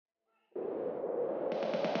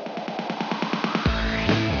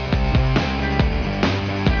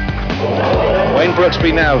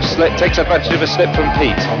Brooksby now takes advantage of a slip from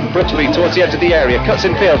Pete. Brooksby towards the edge of the area, cuts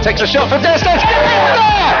in field, takes a shot from distance.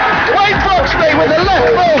 Wayne Brooksby with the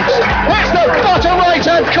left boot hits the bottom right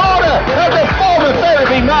hand corner, and the former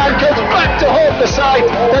Ferriby man comes back to haunt the side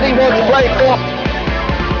that he once played for.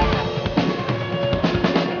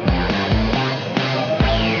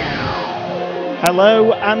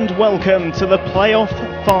 Hello and welcome to the playoff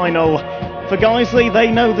final. For Guiseley,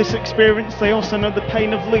 they know this experience, they also know the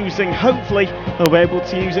pain of losing. Hopefully they'll be able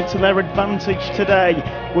to use it to their advantage today.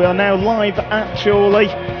 We are now live at Chorley,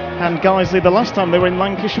 and Guiseley, the last time they were in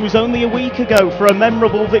Lancashire was only a week ago for a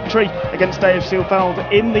memorable victory against AFC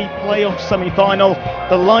Fylde in the playoff semi-final.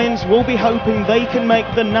 The Lions will be hoping they can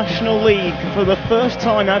make the National League for the first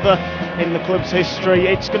time ever in the club's history.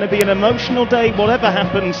 It's going to be an emotional day whatever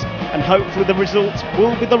happens, and hopefully the result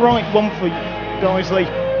will be the right one for Guiseley,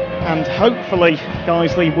 and hopefully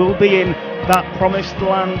Guiseley will be in that promised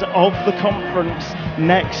land of the conference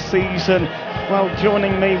next season. Well,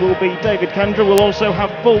 joining me will be David Kendra. We'll also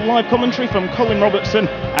have full live commentary from Colin Robertson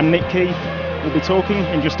and Nick Keith. We'll be talking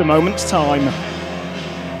in just a moment's time.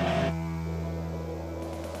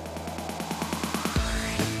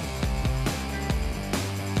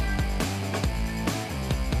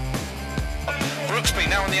 Brooksby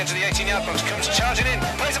now on the edge of the 18-yard box, comes charging in,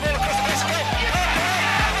 plays the ball across the face of goal.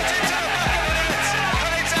 Into the back of the net,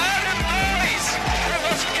 and it's Adam Boys who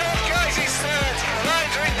has scored Guiseley's third. The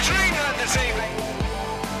Lions are in dreamland this evening.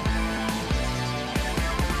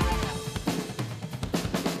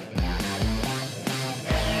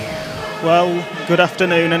 Well, good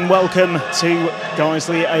afternoon and welcome to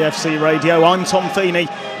Guiseley AFC Radio. I'm Tom Feeney.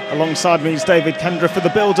 Alongside me is David Kendra for the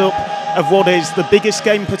build-up of what is the biggest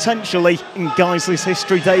game potentially in Guiseley's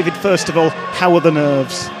history. David, first of all, how are the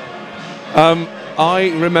nerves?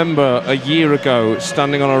 I remember a year ago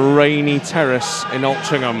standing on a rainy terrace in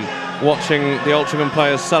Altrincham, watching the Altrincham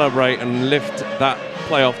players celebrate and lift that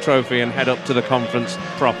playoff trophy and head up to the conference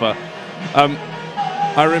proper.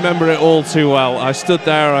 I remember it all too well. I stood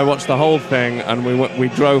there, I watched the whole thing, and we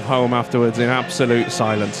drove home afterwards in absolute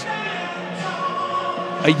silence.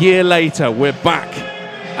 A year later, we're back,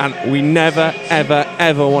 and we never, ever,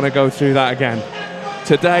 ever want to go through that again.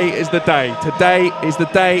 Today is the day. Today is the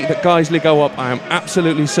day that Guiseley go up. I am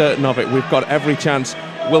absolutely certain of it. We've got every chance.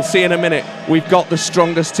 We'll see in a minute. We've got the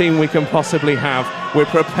strongest team we can possibly have. We're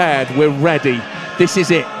prepared. We're ready. This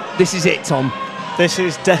is it. This is it, Tom. This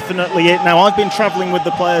is definitely it. Now, I've been travelling with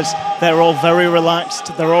the players. They're all very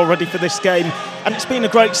relaxed. They're all ready for this game. And it's been a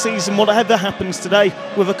great season, whatever happens today,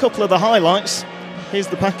 with a couple of the highlights. Here's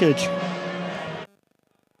the package.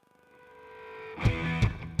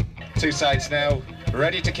 Two sides now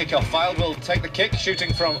ready to kick off. Fylde will take the kick,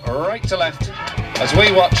 shooting from right to left. As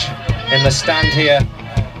we watch in the stand here,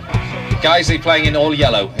 Guiseley playing in all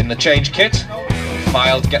yellow in the change kit.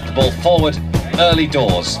 Fylde get the ball forward early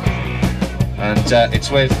doors. And it's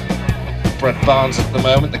with Brad Barnes at the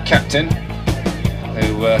moment, the captain,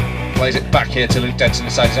 who plays it back here to Luke Denson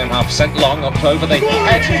inside his own half. Sent long up over the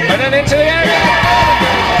head and then into the area.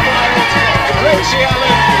 Richie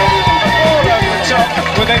Allen, all over the top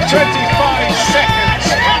within 25 seconds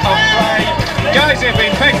of play. Guys have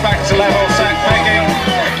been pegged back to level, Sack pegging.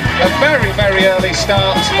 A very, very early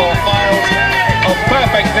start for Fylde of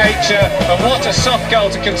perfect nature, and what a soft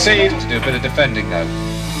goal to concede. To do a bit of defending though.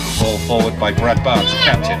 Ball forward by Brad Barnes, the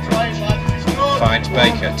captain. Finds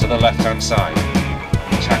Baker to the left-hand side.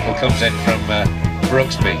 Tackle comes in from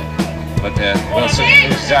Brooksby, but Wilson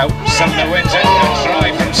moves out. Sumner wins it. A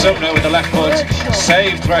try from Sumner with the left foot,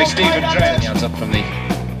 saved by Stephen Dredge. Hands up from the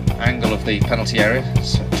angle of the penalty area.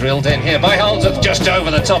 It's drilled in here by Holdsworth, just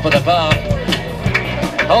over the top of the bar.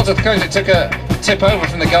 Holdsworth claims it took a tip over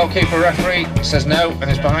from the goalkeeper. Referee says no,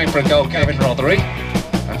 and is behind for a goal. Kevin Rothery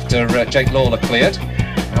after Jake Lawler cleared.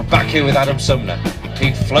 Now back here with Adam Sumner.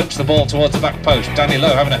 He floats the ball towards the back post. Danny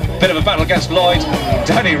Lowe having a bit of a battle against Lloyd.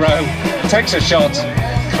 Danny Rowe takes a shot,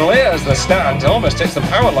 clears the stand, almost hits the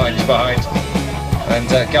power lines behind. And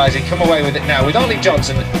guys, he come away with it now with Ollie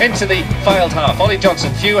Johnson into the Fylde half. Ollie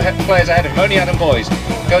Johnson, few players ahead of him, only Adam Boys.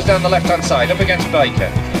 Goes down the left-hand side, up against Baker.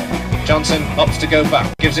 Johnson opts to go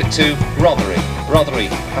back, gives it to Rothery. Rothery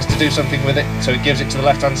has to do something with it, so he gives it to the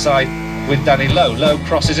left-hand side with Danny Lowe. Lowe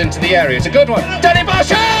crosses into the area. It's a good one. Danny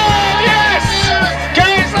Bosch! Yes!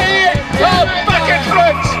 Guiseley! Oh, back in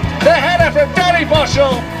front! The header from Danny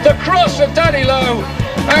Boschel, the cross from Danny Lowe,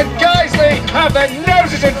 and Guiseley have their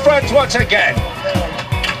noses in front once again.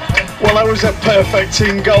 Well, that was a perfect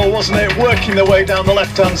team goal, wasn't it? Working their way down the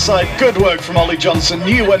left-hand side. Good work from Ollie Johnson.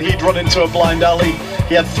 Knew when he'd run into a blind alley.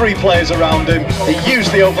 He had 3 players around him. He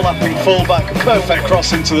used the overlapping fullback, a perfect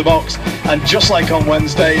cross into the box. And just like on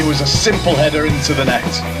Wednesday, it was a simple header into the net.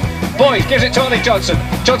 Boyd gives it to Ollie Johnson.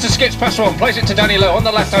 Johnson skips past one, plays it to Danny Lowe on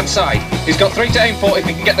the left-hand side. He's got 3 to aim for. If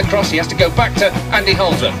he can get the cross, he has to go back to Andy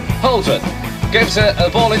Holdsworth. Holdsworth gives a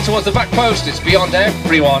ball in towards the back post. It's beyond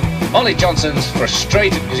everyone. Ollie Johnson's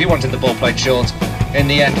frustrated because he wanted the ball played short. In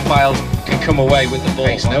the end, Fylde can come away with the ball.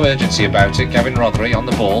 There's no urgency about it. Gavin Rothery on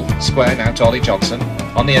the ball. Square now to Ollie Johnson.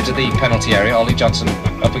 On the edge of the penalty area, Ollie Johnson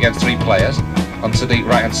up against 3 players. Onto the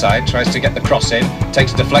right-hand side, tries to get the cross in.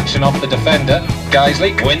 Takes a deflection off the defender.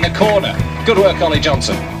 Guiseley win the corner. Good work, Ollie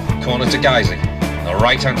Johnson. Corner to Guiseley. On the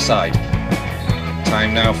right-hand side.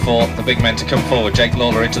 Time now for the big men to come forward. Jake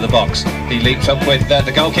Lawler into the box. He leaps up with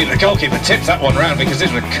the goalkeeper. The goalkeeper tips that one round because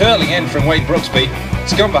this was curling in from Wayne Brooksby.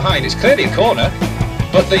 It's gone behind. It's clearly a corner,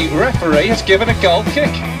 but the referee has given a goal kick.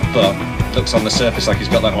 But looks on the surface like he's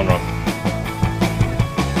got that one wrong.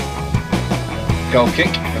 Goal kick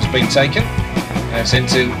has been taken. And it's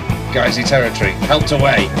into Guiseley territory. Helped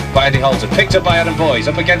away by Andy Holder. Picked up by Adam Boyes.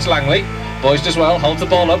 Up against Langley. Boyes does well. Holds the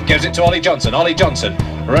ball up. Gives it to Ollie Johnson. Ollie Johnson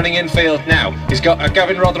running infield now. He's got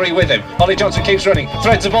Gavin Rothery with him. Ollie Johnson keeps running.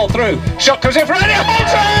 Threads the ball through. Shot comes in for Andy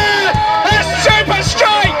Holder! A super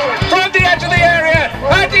strike from the edge of the area.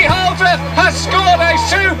 Andy Holder has scored a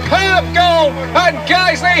superb goal. And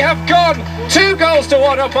Guiseley have gone 2 goals to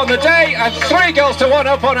 1 up on the day and 3 goals to 1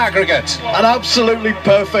 up on aggregate. An absolutely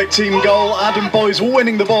perfect team goal. Adam Boyes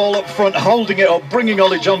winning the ball up front, holding it up, bringing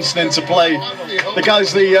Ollie Johnson into play. The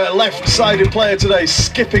guy's the left-sided player today,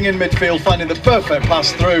 skipping in midfield, finding the perfect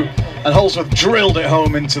pass through, and Holdsworth drilled it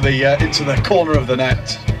home into the corner of the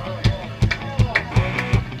net.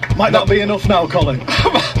 Might not be enough now, Colin.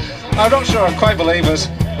 I'm not sure I quite believe us.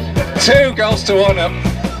 2 goals to 1 up.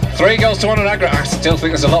 3 goals to 1 on aggregate. I still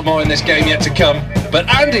think there's a lot more in this game yet to come. But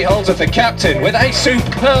Andy Holdsworth, the captain, with a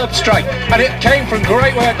superb strike. And it came from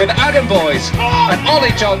great work with Adam Boyes and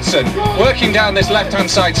Ollie Johnson working down this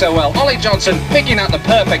left-hand side so well. Ollie Johnson picking out the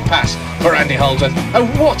perfect pass for Andy Holdsworth.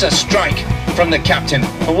 And what a strike from the captain.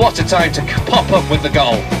 And what a time to pop up with the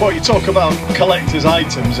goal. Well, you talk about collector's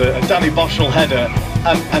items, a Danny Boschel header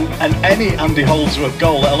and any Andy Holdsworth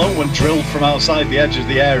goal, let alone when drilled from outside the edge of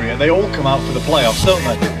the area. They all come out for the playoffs, don't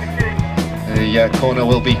they? The corner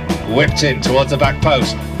will be whipped in towards the back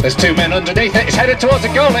post. There's 2 men underneath it. It's headed towards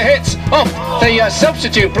the goal. It hits off the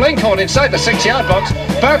substitute Blinkhorn inside the 6-yard box.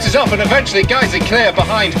 Bounces off and eventually Guiseley clear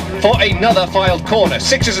behind for another Fylde corner.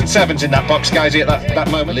 6s and 7s in that box, Guiseley at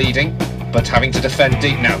that moment leading, but having to defend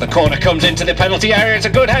deep now. The corner comes into the penalty area. It's a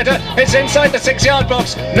good header. It's inside the 6-yard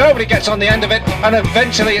box. Nobody gets on the end of it, and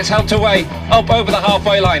eventually it's helped away up over the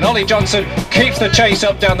halfway line. Ollie Johnson keeps the chase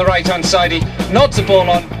up down the right-hand side. He nods the ball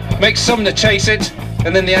on, makes Sumner chase it,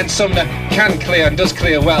 and in the end Sumner can clear and does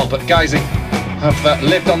clear well, but Guiseley have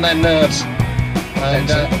lived on their nerves. And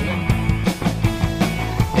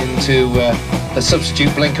into the substitute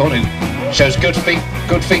Blinkhorn, who shows good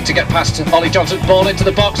feet to get past Ollie Johnson. Ball into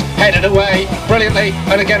the box, headed away brilliantly,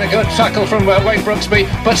 and again a good tackle from Wayne Brooksby,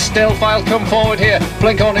 but still Fylde come forward here.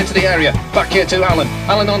 Blinkhorn into the area, back here to Allen.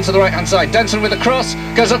 Allen onto the right hand side. Denson with a cross,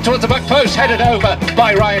 goes up towards the back post, headed over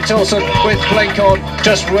by Ryan Toulson, with Blinkhorn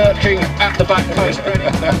just working at the back post.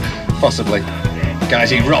 Possibly.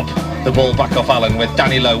 Guiseley rob the ball back off Allen, with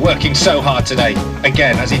Danny Lowe working so hard today,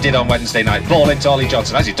 again as he did on Wednesday night. Ball into Ollie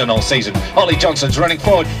Johnson, as he's done all season. Ollie Johnson's running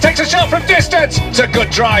forward, takes a shot from distance. It's a good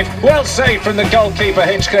drive, well saved from the goalkeeper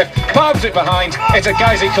Hinchcliffe. Palms it behind. It's a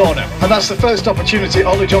Guiseley corner. And that's the first opportunity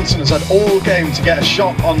Ollie Johnson has had all game to get a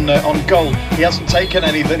shot on goal. He hasn't taken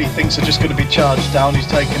any that he thinks are just going to be charged down. He's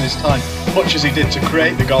taken his time, much as he did to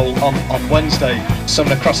create the goal on Wednesday.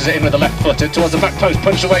 Sumner crosses it in with the left foot towards the back post,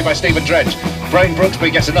 punched away by Stephen Dredge. Wayne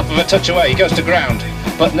Brooksby gets enough of a touch away. He goes to ground,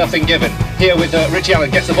 but nothing given. Here with Richie Allen,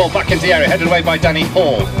 gets the ball back into the area, headed away by Danny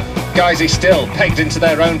Hall. Guiseley still pegged into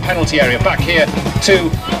their own penalty area. Back here to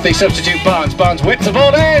the substitute Barnes. Barnes whips the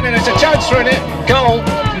ball in, and it's a chance for a goal.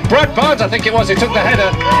 Brad Barnes, I think it was, who took the header.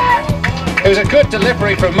 It was a good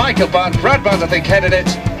delivery from Michael Barnes. Brad Barnes, I think, headed it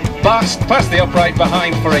past the upright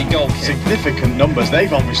behind for a goal kick. Significant numbers.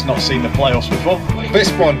 They've obviously not seen the playoffs before.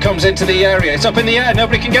 This one comes into the area. It's up in the air.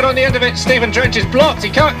 Nobody can get on the end of it. Stephen Dredge is blocked.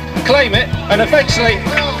 He can't claim it, and eventually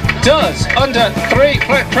does, under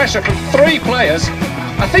pressure from 3 players.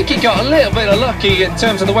 I think he got a little bit unlucky in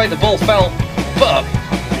terms of the way the ball fell, but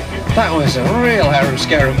that was a real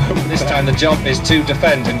harum-scarum moment. This time the job is to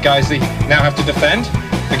defend, and Guiseley now have to defend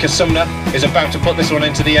because Sumner is about to put this one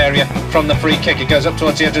into the area from the free kick. It goes up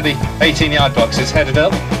towards the edge of the 18-yard box. It's headed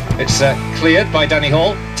up It's cleared by Danny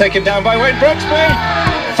Hall, taken down by Wayne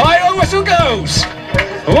Brooksby. Final whistle goes.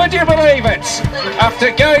 Would you believe it?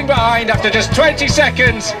 After going behind, after just 20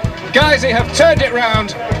 seconds, Guiseley have turned it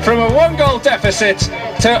round from a 1-goal deficit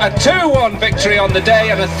to a 2-1 victory on the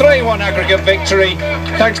day and a 3-1 aggregate victory.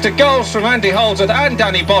 Thanks to goals from Andy Holdsworth and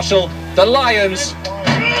Danny Boschel, the Lions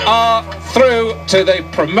are through to the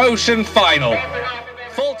promotion final.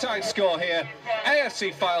 Full-time score here,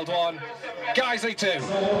 AFC Fylde 1, Guiseley 2.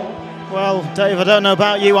 Well, Dave, I don't know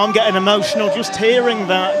about you, I'm getting emotional just hearing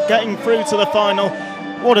that, getting through to the final.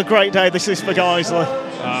 What a great day this is for Guiseley.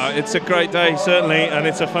 It's a great day, certainly, and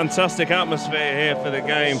it's a fantastic atmosphere here for the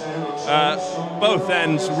game. Both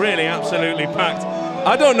ends really absolutely packed.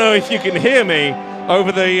 I don't know if you can hear me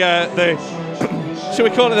over the shall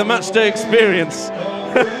we call it the match day experience?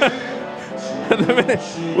 At the minute,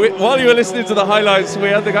 while you were listening to the highlights, we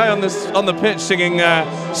had the guy on the pitch singing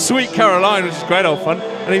Sweet Caroline, which is great old fun,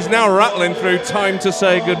 and he's now rattling through Time to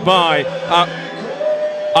Say Goodbye.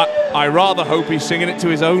 I rather hope he's singing it to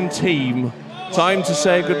his own team. Time to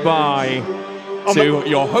say goodbye to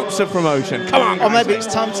your hopes of promotion. Come on, or maybe it's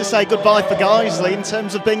time to say goodbye for Guiseley in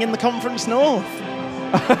terms of being in the Conference North.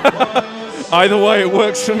 Either way, it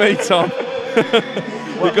works for me, Tom.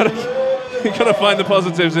 You've got to find the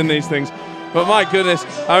positives in these things. But my goodness,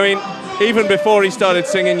 I mean, even before he started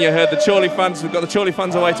singing, you heard the Chorley fans. We've got the Chorley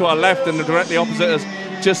fans away to our left and directly opposite us,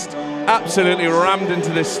 just absolutely rammed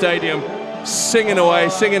into this stadium, singing away,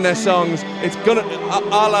 singing their songs. It's gonna.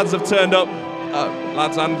 Our lads have turned up.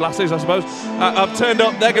 Lads and lasses, I suppose, have turned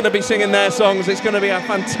up. They're going to be singing their songs. It's going to be a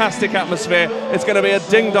fantastic atmosphere. It's going to be a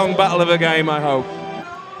ding-dong battle of a game, I hope.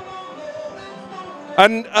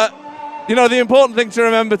 And, you know, the important thing to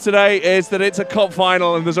remember today is that it's a cup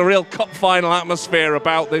final and there's a real cup final atmosphere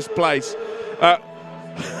about this place. I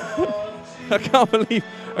can't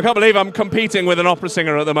believe I'm competing with an opera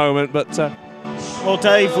singer at the moment, but... Well,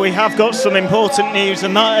 Dave, we have got some important news,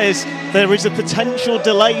 and that is there is a potential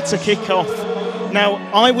delay to kick off. Now,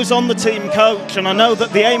 I was on the team coach, and I know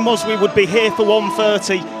that the aim was we would be here for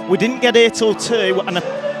 1:30. We didn't get here till 2, and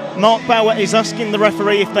Mark Bauer is asking the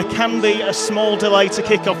referee if there can be a small delay to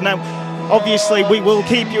kick off. Now, obviously, we will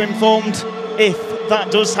keep you informed if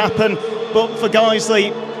that does happen, but for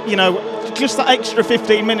Guiseley, you know, just that extra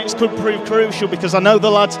 15 minutes could prove crucial, because I know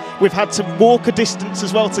the lads, we've had to walk a distance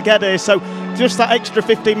as well to get here, so just that extra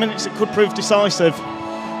 15 minutes, it could prove decisive.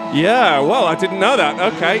 Yeah, well, I didn't know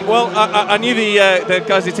that. Okay, well, I knew the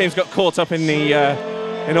Guiseley teams got caught up in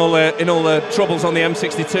all the troubles on the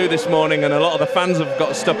M62 this morning, and a lot of the fans have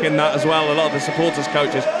got stuck in that as well. A lot of the supporters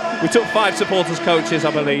coaches. We took 5 supporters coaches,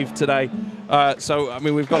 I believe, today. So I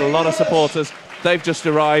mean, we've got a lot of supporters. They've just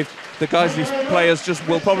arrived. The Guiseley players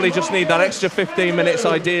will probably just need that extra 15 minutes,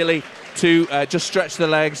 ideally, to just stretch the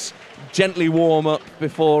legs, gently warm up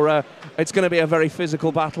before. It's going to be a very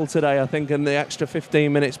physical battle today, I think, and the extra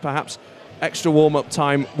 15 minutes, perhaps extra warm-up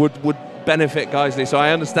time, would benefit Guiseley. So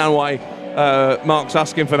I understand why Mark's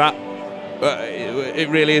asking for that. It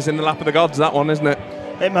really is in the lap of the gods, that one, isn't it?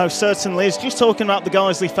 It most certainly is. Just talking about the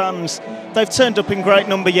Guiseley fans, they've turned up in great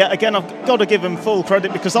number yet again. I've got to give them full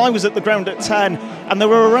credit, because I was at the ground at 10 and there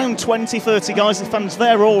were around 20-30 Guiseley fans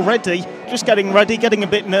there already, just getting ready, getting a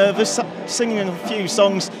bit nervous, singing a few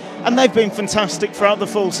songs, and they've been fantastic throughout the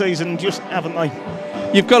full season, just haven't they?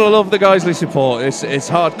 You've got to love the Guiseley support. It's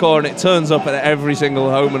hardcore, and it turns up at every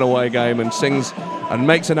single home and away game and sings and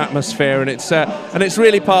makes an atmosphere, and it's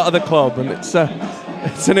really part of the club, and it's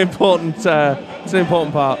an important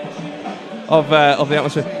part of the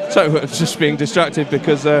atmosphere. So just being distracted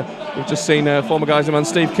because we've just seen former Guiseley man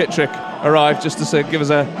Steve Kittrick arrive just to give us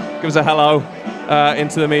a hello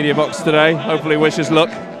into the media box today. Hopefully wish us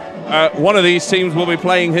luck. One of these teams will be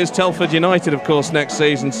playing his Telford United, of course, next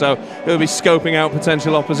season, so he'll be scoping out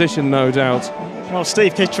potential opposition, no doubt. Well,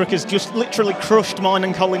 Steve Kittrick has just literally crushed mine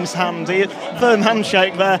and Colin's hand. Firm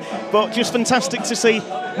handshake there, but just fantastic to see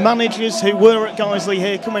managers who were at Guiseley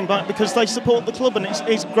here coming back, because they support the club, and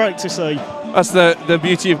it's great to see. That's the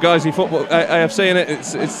beauty of Guiseley football AFC, in it.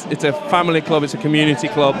 It's a family club, it's a community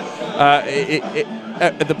club.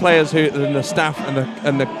 The players and the staff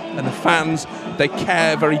and the fans, they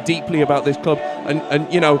care very deeply about this club,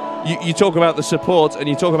 and you know, you talk about the support and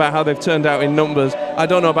you talk about how they've turned out in numbers. I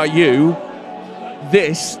don't know about you,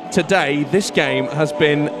 this game has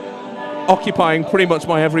been occupying pretty much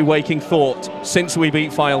my every waking thought since we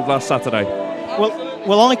beat Fylde last Saturday.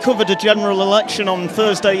 Well, I covered a general election on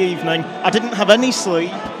Thursday evening. I didn't have any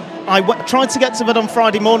sleep. I tried to get to bed on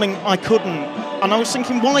Friday morning. I couldn't. And I was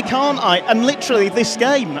thinking, why can't I? And literally this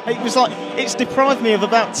game, it was like, it's deprived me of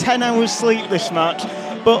about 10 hours sleep, this match.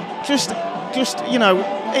 But just you know,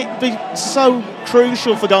 it'd be so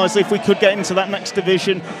crucial for Guiseley if we could get into that next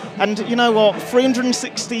division. And you know what,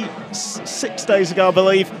 366 days ago, I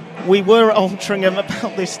believe, we were at Altrincham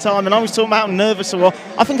about this time, and I was talking about how nervous I was.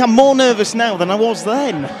 I think I'm more nervous now than I was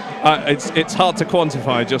then. It's hard to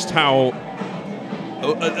quantify just how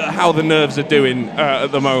the nerves are doing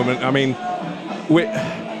at the moment. I mean,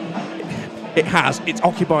 it's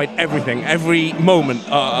occupied everything, every moment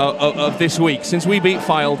of this week. Since we beat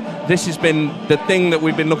Fylde, this has been the thing that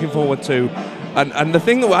we've been looking forward to, and the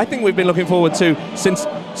thing that I think we've been looking forward to since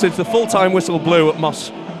the full-time whistle blew at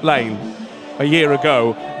Moss Lane a year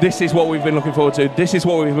ago. This is what we've been looking forward to. This is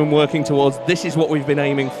what we've been working towards. This is what we've been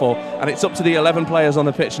aiming for, and it's up to the 11 players on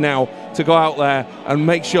the pitch now to go out there and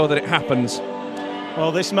make sure that it happens.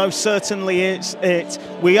 Well, this most certainly is it.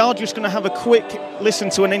 We are just going to have a quick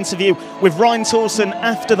listen to an interview with Ryan Toulson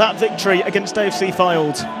after that victory against AFC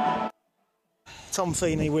Fylde. Tom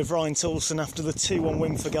Feeney with Ryan Toulson after the 2-1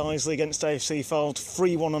 win for Guiseley against AFC Fylde,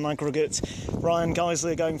 3-1 on aggregate. Ryan,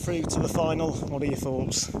 Guiseley are going through to the final. What are your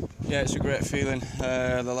thoughts? Yeah, it's a great feeling.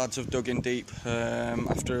 The lads have dug in deep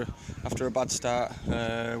after a bad start.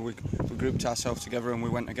 We grouped ourselves together and we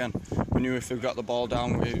went again. We knew if we got the ball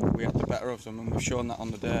down, we had the better of them, and we've shown that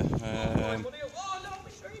on the day.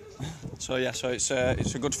 So it's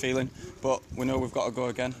a good feeling, but we know we've got to go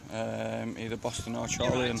again, either Boston or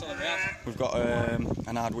Chorley, and we've got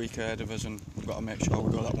an hard week ahead of us, and we've got to make sure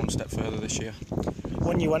we go that one step further this year.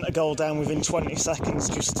 When you went a goal down within 20 seconds,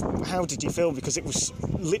 just how did you feel? Because it was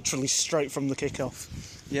literally straight from the kick-off.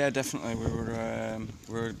 Yeah, definitely. We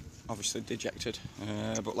were obviously dejected,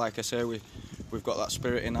 but like I say, we've got that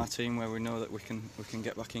spirit in our team where we know that we can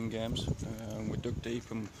get back in games. We dug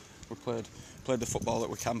deep and we played the football that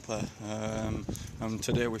we can play, and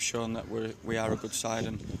today we've shown that we are a good side,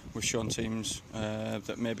 and we've shown teams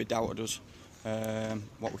that maybe doubted us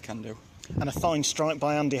what we can do. And a fine strike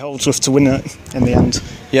by Andy Holdsworth to win it in the end.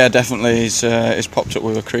 Yeah, definitely. He's popped up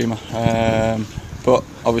with a creamer, but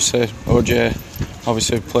obviously OJ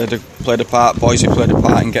played a part. Boise played a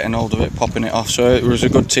part in getting hold of it, popping it off. So it was a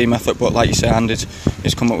good team effort. But like you say, Andy's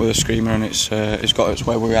come up with a screamer, and it's got us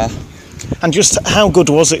where we are. And just how good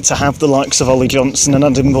was it to have the likes of Ollie Johnson and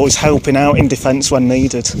Adam Boyce helping out in defence when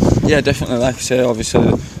needed? Yeah, definitely. Like I say,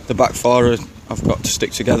 obviously the back four have got to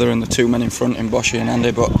stick together, and the two men in front in Boshi and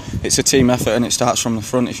Andy. But it's a team effort, and it starts from the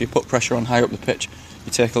front. If you put pressure on high up the pitch,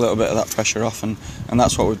 you take a little bit of that pressure off, and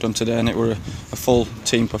that's what we've done today. And it were a full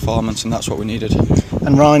team performance, and that's what we needed.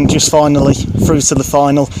 And Ryan, just finally through to the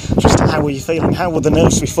final, just how were you feeling? How were the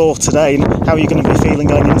nerves before today, and how are you going to be feeling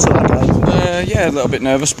going into that game? Yeah, a little bit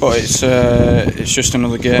nervous, but it's just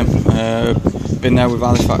another game. Been there with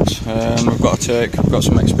Halifax. We've got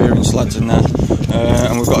some experienced lads in there,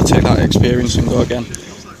 and we've got to take that experience and go again.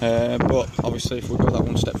 But obviously, if we go that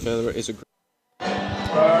one step further, it is a.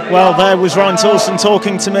 Well, there was Ryan Toulson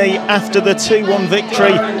talking to me after the 2-1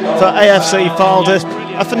 victory for AFC Fylde.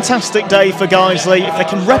 A fantastic day for Guiseley. If they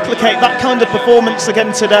can replicate that kind of performance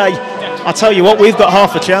again today, I tell you what, we've got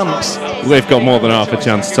half a chance. We've got more than half a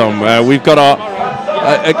chance, Tom. We've got our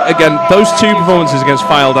again, those two performances against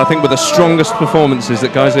Fylde, I think, were the strongest performances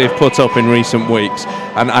that Guiseley have put up in recent weeks,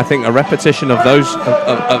 and I think a repetition of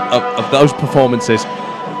those performances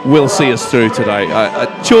will see us through today.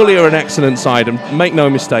 Chorley are an excellent side, and make no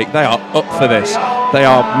mistake, they are up for this. They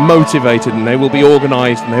are motivated, and they will be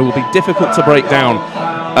organised, and they will be difficult to break down.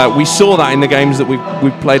 We saw that in the games that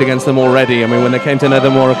we've played against them already. I mean, when they came to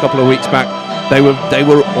Nethermore a couple of weeks back, they were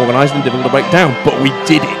organised and difficult to break down, but we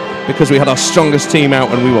did it because we had our strongest team out,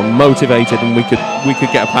 and we were motivated, and we could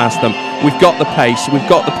get past them. We've got the pace. We've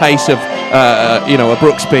got the pace of a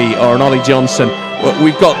Brooksby or an Ollie Johnson.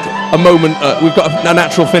 We've got a moment. We've got a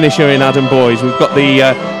natural finisher in Adam Boyes. We've got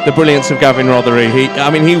the brilliance of Gavin Rothery. He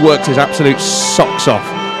worked his absolute socks off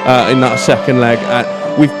in that second leg.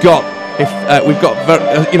 We've got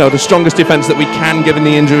the strongest defence that we can, given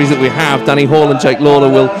the injuries that we have. Danny Hall and Jake Lawler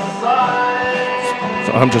will.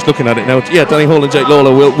 I'm just looking at it now. Yeah, Danny Hall and Jake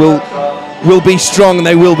Lawler will be strong, and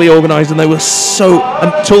they will be organised, and they were so.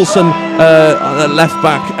 And Toulson at left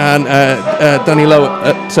back, and Danny Lowe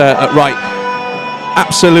at right.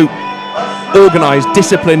 Absolute organised,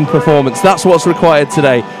 disciplined performance. That's what's required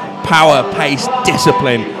today. Power, pace,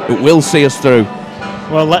 discipline. It will see us through.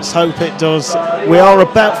 Well, let's hope it does. We are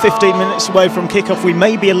about 15 minutes away from kick-off. We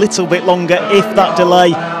may be a little bit longer if that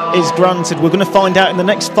delay is granted. We're going to find out in the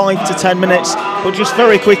next 5 to 10 minutes. But just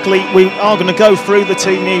very quickly, we are going to go through the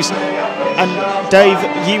team news. And Dave,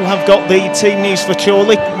 you have got the team news for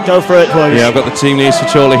Chorley. Go for it, please. Yeah, I've got the team news for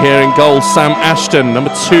Chorley here. In goal, Sam Ashton.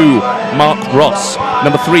 Number 2, Mark Ross.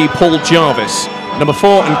 Number 3, Paul Jarvis. Number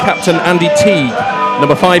 4 and captain Andy Teague.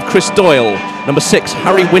 Number 5, Chris Doyle. Number 6,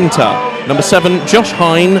 Harry Winter. Number 7, Josh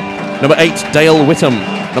Hine. Number 8, Dale Whittam.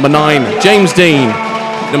 Number 9, James Dean.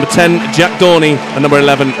 Number 10, Jack Dorney. And number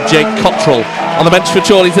 11, Jake Cottrell. On the bench for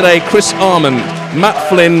Chorley today, Chris Armand, Matt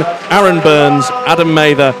Flynn, Aaron Burns, Adam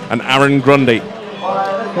Mather and Aaron Grundy.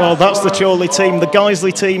 Well, that's the Chorley team, the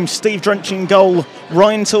Guiseley team. Steve Drench in goal,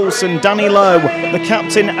 Ryan Toulson, Danny Lowe, the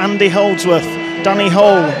captain Andy Holdsworth, Danny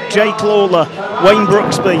Hall, Jake Lawler, Wayne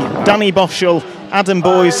Brooksby, Danny Boschel, Adam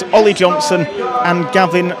Boys, Ollie Johnson and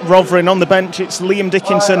Gavin Rovrin. On the bench it's Liam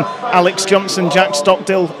Dickinson, Alex Johnson, Jack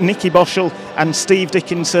Stockdill, Nicky Boschel and Steve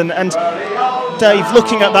Dickinson. And Dave,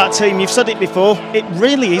 looking at that team, you've said it before, it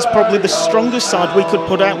really is probably the strongest side we could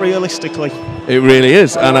put out realistically. It really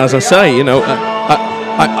is, and as I say, you know,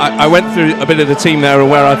 I went through a bit of the team there and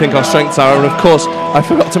where I think our strengths are, and of course I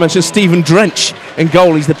forgot to mention Stephen Drench in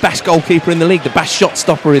goal. He's the best goalkeeper in the league, the best shot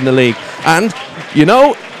stopper in the league, and you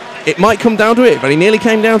know, it might come down to it, very nearly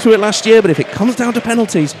came down to it last year, but if it comes down to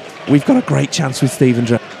penalties, we've got a great chance with Stephen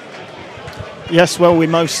Drench. Yes, well, we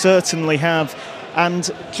most certainly have. And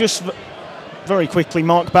just very quickly,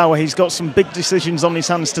 Mark Bauer, he's got some big decisions on his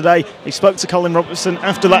hands today. He spoke to Colin Robertson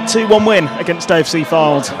after that 2-1 win against AFC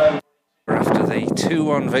Fylde. After the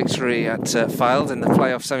 2-1 victory at Fylde in the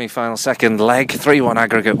playoff semi-final second leg, 3-1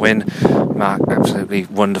 aggregate win. Mark, absolutely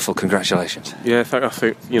wonderful. Congratulations. Yeah, I think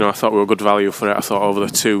I thought we were good value for it. I thought over the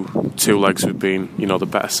two legs we've been, the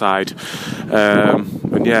better side.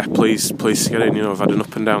 And yeah, pleased to get in. We've had an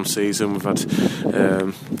up and down season. We've had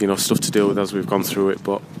stuff to deal with as we've gone through it,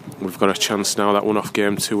 but we've got a chance now, that one-off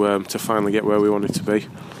game, to finally get where we wanted to be.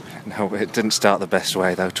 No, it didn't start the best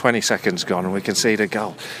way though. 20 seconds gone and we conceded a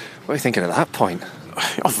goal. What are you thinking at that point?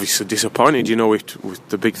 Obviously disappointed.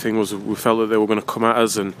 The big thing was we felt that they were going to come at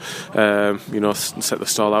us and set the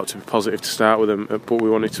stall out to be positive to start with them, but we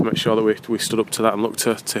wanted to make sure that we stood up to that and looked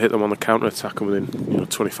to hit them on the counter attack, and within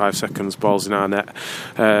 25 seconds balls in our net.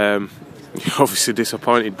 Obviously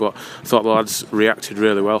disappointed, but I thought the lads reacted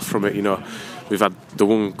really well from it. We've had the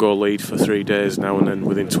 1-goal lead for 3 days now, and then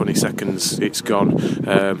within 20 seconds it's gone.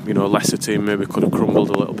 A lesser team maybe could have crumbled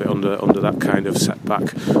a little bit under that kind of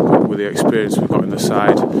setback. With the experience we've got in the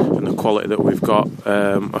side and the quality that we've got,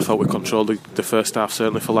 I felt we controlled the first half,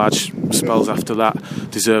 certainly for large spells after that.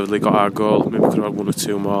 Deservedly got our goal, maybe could have had 1 or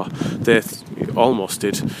 2 more. They almost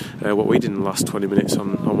did what we did in the last 20 minutes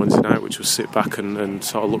on Wednesday night, which was sit back and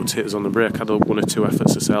sort of look to hit us on the break. Had 1 or 2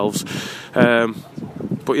 efforts ourselves.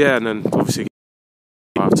 But yeah, and then obviously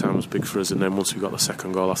half time was big for us, and then once we got the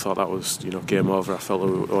second goal, I thought that was game over. I felt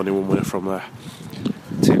we were only 1 winner from there.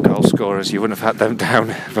 2 goal scorers, you wouldn't have had them down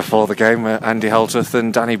before the game, Andy Holdsworth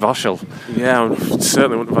and Danny Boschel. Yeah, I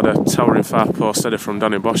certainly wouldn't have had a towering far post header from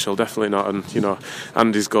Danny Boschel, definitely not. And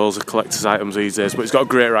Andy's goals are collector's items these days, but he's got a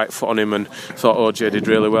great right foot on him, and thought OJ did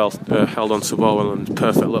really well, held on to the ball well, and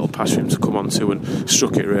perfect little pass for him to come on to, and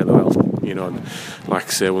struck it really well. And like I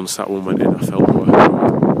say, once that one went in, I felt we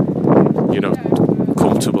were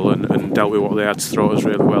comfortable and dealt with what they had to throw at us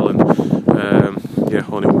really well, and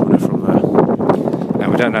only 1 winner from there. Now,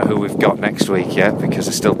 we don't know who we've got next week yet, because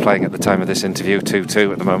they're still playing at the time of this interview,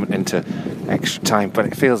 2-2 at the moment into extra time, but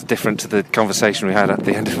it feels different to the conversation we had at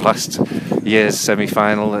the end of last year's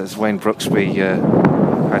semi-final, as Wayne Brooksby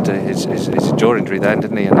had his jaw injury then,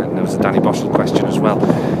 didn't he? And there was a Danny Boschel question as well.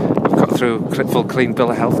 We've got through a full clean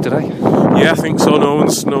bill of health today. Yeah, I think so. No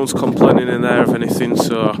one's complaining in there of anything.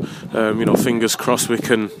 So, fingers crossed we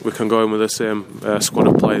can go in with the same squad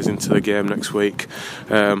of players into the game next week.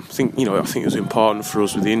 I think it was important for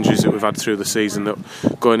us with the injuries that we've had through the season, that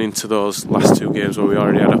going into those last 2 games where we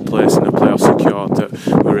already had a place in the playoffs secured, that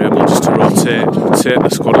we were able just to rotate the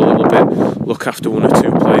squad a little bit, look after 1 or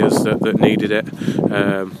 2 players that needed it.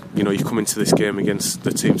 You come into this game against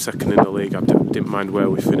the team second in the league. I didn't mind where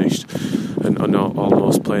we finished, and not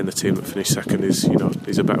almost playing the team that finished second is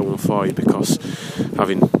a better one for you, because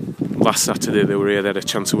having last Saturday they were here, they had a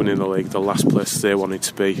chance of winning the league. The last place they wanted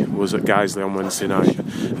to be was at Guiseley on Wednesday night,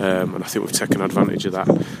 and I think we've taken advantage of that.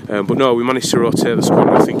 But no, we managed to rotate the squad,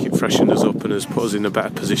 and I think it freshened us up and has put us in a better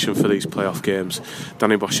position for these playoff games.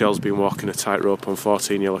 Danny Boschel's been walking a tightrope on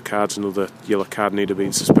 14 yellow cards. Another yellow card needed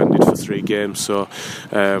being suspended for 3 games, so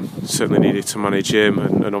certainly needed to manage him,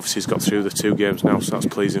 and obviously he's got through the 2 games now, so that's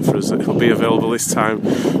pleasing for us that he'll be available this time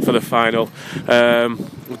for the final.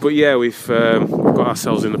 But yeah, we've got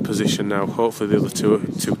ourselves in a position now. Hopefully the other two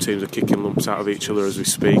teams are kicking lumps out of each other as we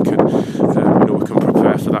speak, and we can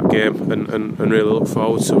prepare for that game and really look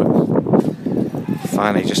forward to it.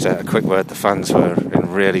 Finally, just a quick word. The fans were in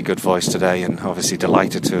really good voice today, and obviously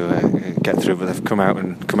delighted to get through. But they've come out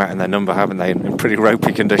in their number, haven't they? In pretty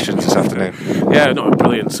ropey conditions this afternoon. Yeah, not a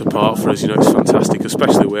brilliant support for us. It's fantastic,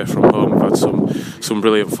 especially away from home. We've had some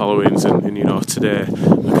brilliant followings, and today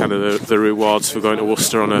the rewards for going to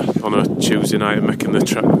Worcester on a Tuesday night and making the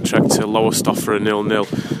trek to Lowestoft for a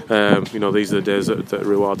 0-0. These are the days that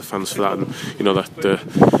reward the fans for that, and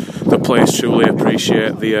the players truly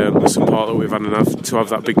appreciate the support that we've had, and to have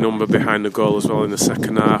that big number behind the goal as well in the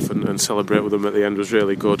second half and celebrate with them at the end was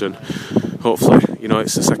really good. And hopefully,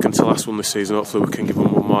 it's the second to last one this season. Hopefully we can give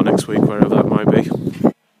them one more next week, wherever that might be.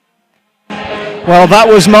 Well, that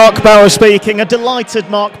was Mark Bauer speaking, a delighted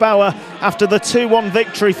Mark Bauer after the 2-1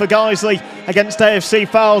 victory for Guiseley against AFC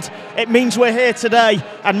Fylde. It means we're here today,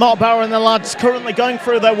 and Mark Bauer and the lads currently going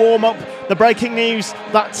through their warm-up. The breaking news,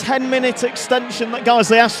 that 10-minute extension that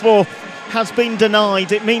Guiseley asked for has been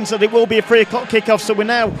denied. It means that it will be a 3 o'clock kickoff, so we're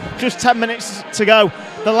now just 10 minutes to go.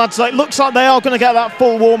 The lads, it looks like they are going to get that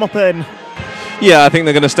full warm-up in. Yeah, I think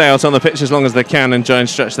they're going to stay out on the pitch as long as they can and try and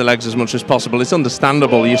stretch their legs as much as possible. It's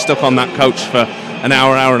understandable. You're stuck on that coach for an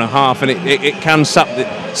hour and a half, and it can sap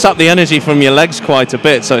the energy from your legs quite a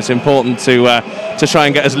bit. So it's important to try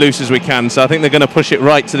and get as loose as we can. So I think they're going to push it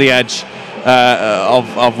right to the edge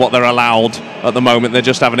of what they're allowed at the moment. They're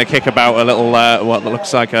just having a kick about a little what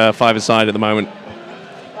looks like a 5-a-side at the moment.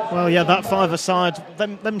 Well, yeah, that 5-a-side,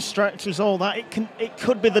 them stretches, all that, it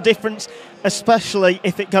could be the difference, especially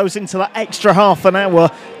if it goes into that extra half an hour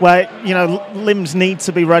where, limbs need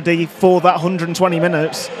to be ready for that 120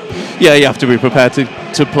 minutes. Yeah, you have to be prepared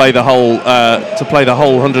to play the whole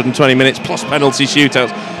 120 minutes plus penalty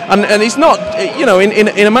shootouts. And it's not,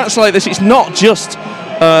 in a match like this, it's not just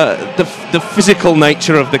the physical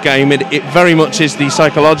nature of the game. It very much is the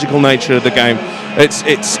psychological nature of the game.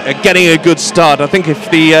 It's getting a good start. I think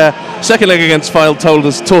if the second leg against Fylde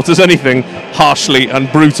taught us anything harshly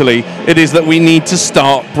and brutally, it is that we need to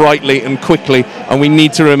start brightly and quickly, and we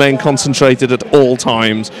need to remain concentrated at all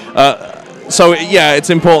times. So it's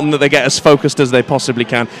important that they get as focused as they possibly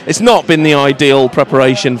can. It's not been the ideal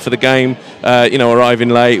preparation for the game, arriving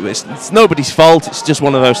late. It's nobody's fault. It's just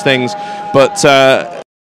one of those things. But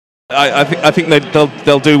I think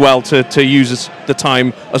they'll do well to use the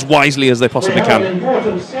time as wisely as they possibly can.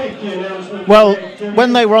 Well,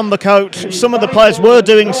 when they were on the coach, some of the players were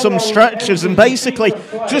doing some stretches and basically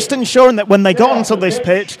just ensuring that when they got onto this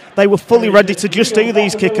pitch, they were fully ready to just do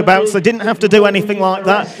these kickabouts. They didn't have to do anything like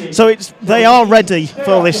that. So they are ready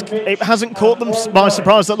for this. It hasn't caught them by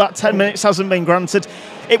surprise that 10 minutes hasn't been granted.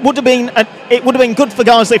 It would have been good for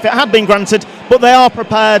Guiseley if it had been granted, but they are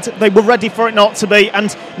prepared. They were ready for it not to be,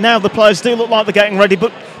 and now the players do look like they're getting ready.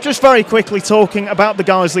 But just very quickly talking about the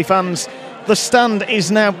Guiseley fans, the stand is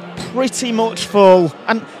now pretty much full,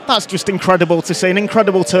 and that's just incredible to see. An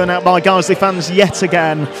incredible turnout by Guiseley fans yet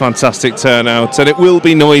again. Fantastic turnout, and it will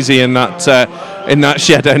be noisy in that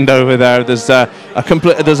shed end over there. There's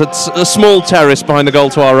a small terrace behind the goal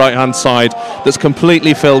to our right hand side that's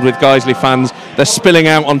completely filled with Guiseley fans. They're spilling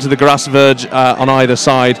out onto the grass verge on either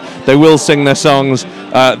side. They will sing their songs.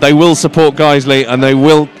 They will support Guiseley, and they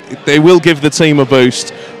will give the team a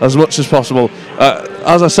boost as much as possible.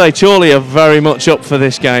 As I say, Chorley are very much up for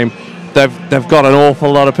this game. They've got an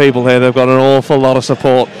awful lot of people here. They've got an awful lot of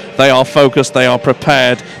support. They are focused. They are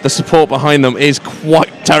prepared. The support behind them is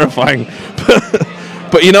quite terrifying.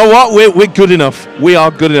 But you know what? We're good enough. We are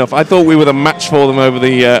good enough. I thought we were the match for them over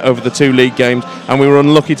the 2 league games, and we were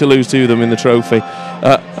unlucky to lose to them in the trophy.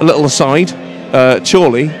 A little aside,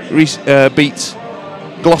 Chorley beat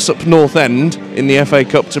Glossop North End in the FA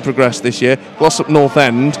Cup to progress this year. Glossop North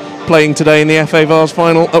End playing today in the FA Vars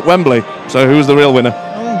final at Wembley. So who's the real winner?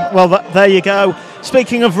 Well, there you go.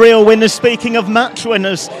 Speaking of real winners, speaking of match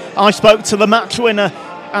winners, I spoke to the match winner,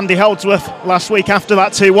 Andy Holdsworth, last week after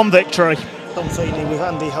that 2-1 victory. Tom Feeney with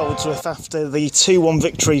Andy Holdsworth after the 2-1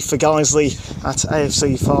 victory for Guiseley at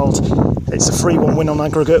AFC Fylde. It's a 3-1 win on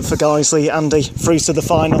aggregate for Guiseley. Andy, through to the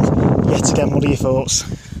final. Yet again, what are your thoughts?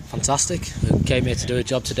 Fantastic. We came here to do a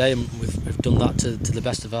job today, and we've done that to the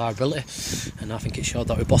best of our ability, and I think it showed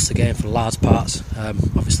that we bossed the game for large parts.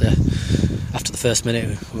 Obviously, after the first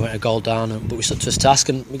minute we went a goal down, but we stuck to his task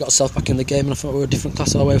and we got ourselves back in the game, and I thought we were a different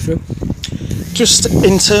class all the way through. Just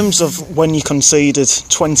in terms of when you conceded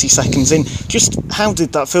 20 seconds in, just how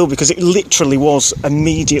did that feel? Because it literally was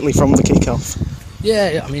immediately from the kick-off.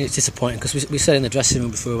 Yeah, I mean, it's disappointing because we said in the dressing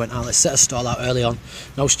room before we went out, let's set a stall out early on,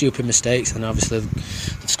 no stupid mistakes, and obviously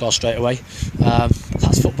they've scored straight away.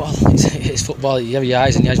 That's football. It's football. You have your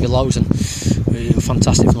highs and you have your lows, and we were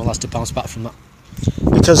fantastic from the last to bounce back from that.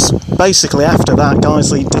 Because basically after that,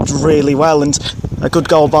 Guiseley did really well, and a good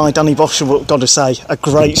goal by Danny Bosch, I've got to say, a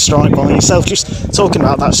great strike by yourself. Just talking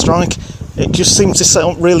about that strike, it just seemed to set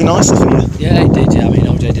up really nicely for you. Yeah, it did. Yeah, I mean,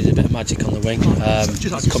 OJ did a bit of magic on the wing.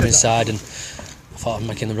 He's come inside, and I thought I'm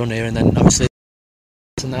making the run here, and then obviously,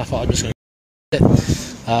 and I thought I'm just going to hit it.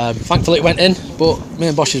 Thankfully it went in, but me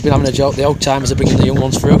and Bosch has been having a joke. The old timers are bringing the young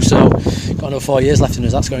ones through, so got another 4 years left in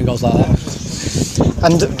us. That's scoring goals like that.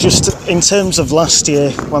 And just in terms of last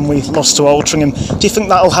year when we lost to Altrincham, do you think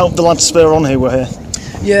that'll help the lads spur on who were here?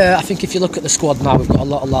 Yeah, I think if you look at the squad now, we've got a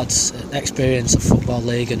lot of lads experience at Football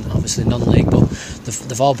League and obviously non-league, but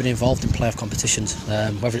they've all been involved in playoff competitions,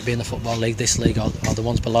 whether it be in the Football League, this league or the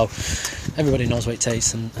ones below. Everybody knows what it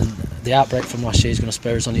takes, and the outbreak from last year is going to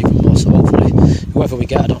spur us on even more, so hopefully whoever we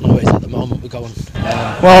get, I don't know who it is at the moment, we're going.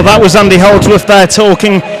 Well, that was Andy Holdsworth there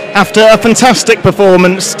talking after a fantastic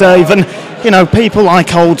performance, Dave, and you know, people like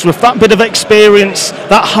Holdsworth, that bit of experience,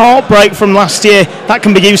 that heartbreak from last year, that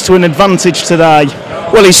can be used to an advantage today.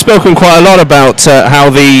 Well, he's spoken quite a lot about how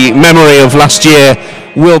the memory of last year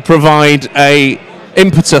will provide a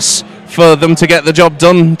impetus for them to get the job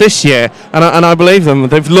done this year, and I believe them.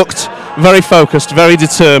 They've looked very focused, very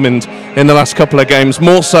determined in the last couple of games,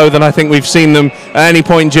 more so than I think we've seen them at any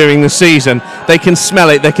point during the season. They can smell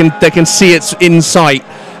it, they can see it's in sight.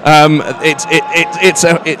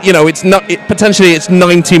 Potentially it's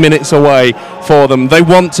 90 minutes away for them. They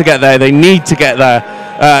want to get there, they need to get there.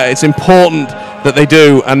 It's important that they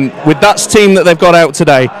do, and with that team that they've got out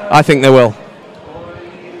today, I think they will.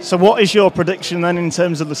 So what is your prediction then in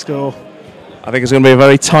terms of the score? I think it's going to be a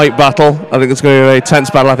very tight battle. I think it's going to be a very tense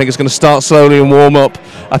battle. I think it's going to start slowly and warm up.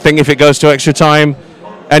 I think if it goes to extra time,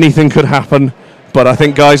 anything could happen, but I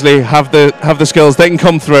think Guiseley have the skills. They can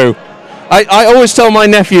come through. I always tell my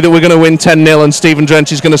nephew that we're going to win 10-0 and Stephen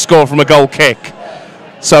Drench is going to score from a goal kick.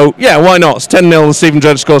 So yeah, why not? It's 10-0 and Stephen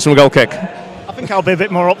Drench scores from a goal kick. I think I'll be a bit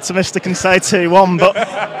more optimistic and say 2-1,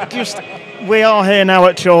 but just we are here now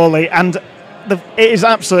at Chorley, and it is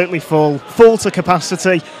absolutely full to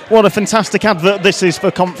capacity. What a fantastic advert this is for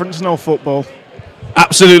Conference North football.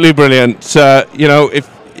 Absolutely brilliant. You know,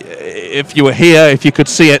 if you were here, if you could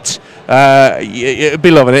see it, you'd be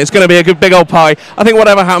loving it. It's going to be a good big old pie. I think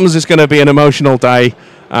whatever happens, it's going to be an emotional day,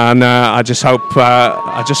 and I just hope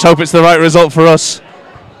it's the right result for us.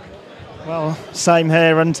 Well, same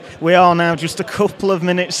here, and we are now just a couple of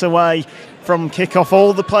minutes away from kick-off.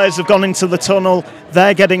 All the players have gone into the tunnel.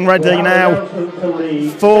 They're getting ready now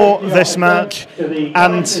for this match,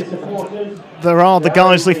 and there are the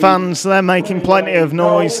Guiseley fans. They're making plenty of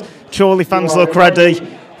noise. Chorley fans look ready.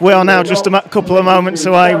 We are now just a couple of moments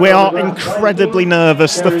away. We are incredibly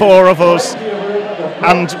nervous, the four of us,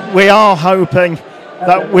 and we are hoping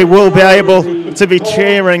that we will be able to be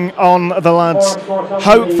cheering on the lads,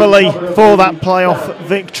 hopefully for that playoff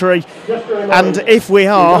victory. And if we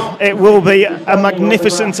are, it will be a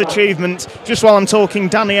magnificent achievement. Just while I'm talking,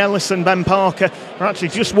 Danny Ellis and Ben Parker are actually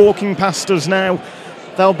just walking past us now.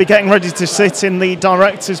 They'll be getting ready to sit in the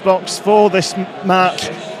director's box for this match.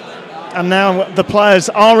 And now the players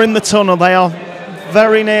are in the tunnel. They are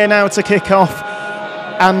very near now to kick off.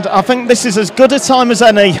 And I think this is as good a time as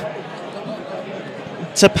any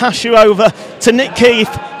to pass you over to Nick Keith,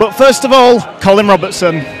 but first of all, Colin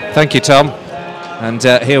Robertson. Thank you, Tom. And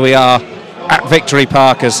here we are at Victory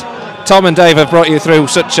Park as Tom and Dave have brought you through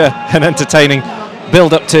such an entertaining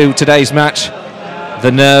build-up to today's match.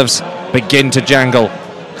 The nerves begin to jangle.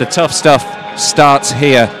 The tough stuff starts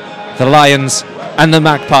here. The Lions and the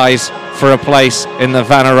Magpies for a place in the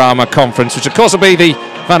Vanarama Conference, which of course will be the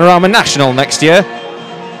Vanarama National next year.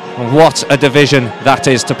 What a division that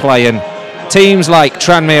is to play in. Teams like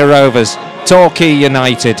Tranmere Rovers, Torquay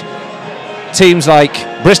United, teams like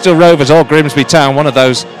Bristol Rovers or Grimsby Town, one of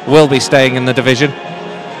those will be staying in the division.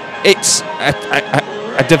 It's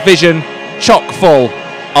a division chock full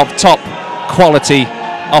of top quality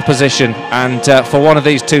opposition, and for one of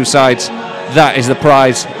these two sides, that is the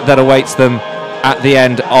prize that awaits them at the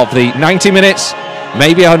end of the 90 minutes,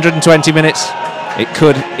 maybe 120 minutes. It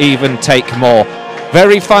could even take more.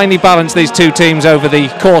 Very finely balanced, these two teams, over the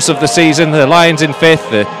course of the season. The Lions in 5th,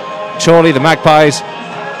 the Chorley, the Magpies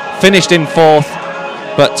finished in 4th,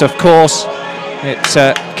 but of course it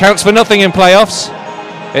counts for nothing in playoffs.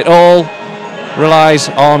 It all relies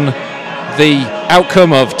on the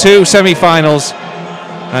outcome of two semi-finals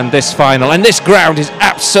and this final, and this ground is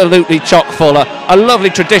absolutely chock full. A lovely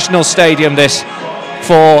traditional stadium this,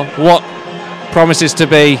 for what promises to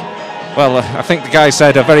be, well, I think the guy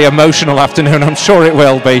said a very emotional afternoon. I'm sure it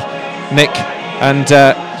will be, Nick, and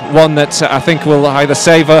one that I think will either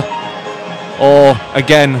savour or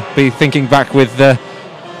again be thinking back with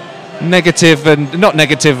negative and not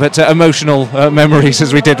negative, but emotional memories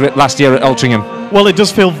as we did last year at Altrincham? Well, it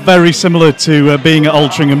does feel very similar to being at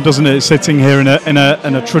Altrincham, doesn't it? Sitting here in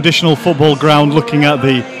a traditional football ground, looking at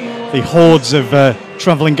the hordes of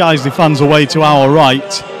travelling Guiseley fans away to our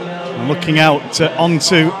right, and looking out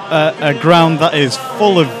onto a ground that is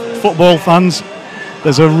full of football fans.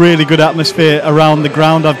 There's a really good atmosphere around the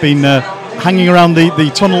ground. I've been hanging around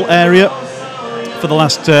the tunnel area for the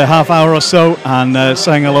last half hour or so, and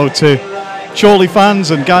saying hello to Chorley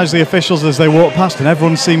fans and Guiseley officials as they walk past, and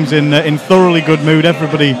everyone seems in thoroughly good mood.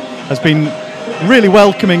 Everybody has been really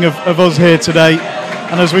welcoming of us here today,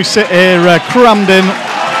 and as we sit here crammed in,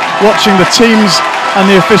 watching the teams and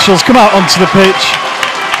the officials come out onto the pitch,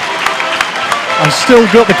 I've still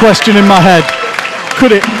got the question in my head: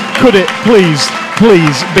 could it please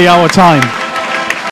be our time?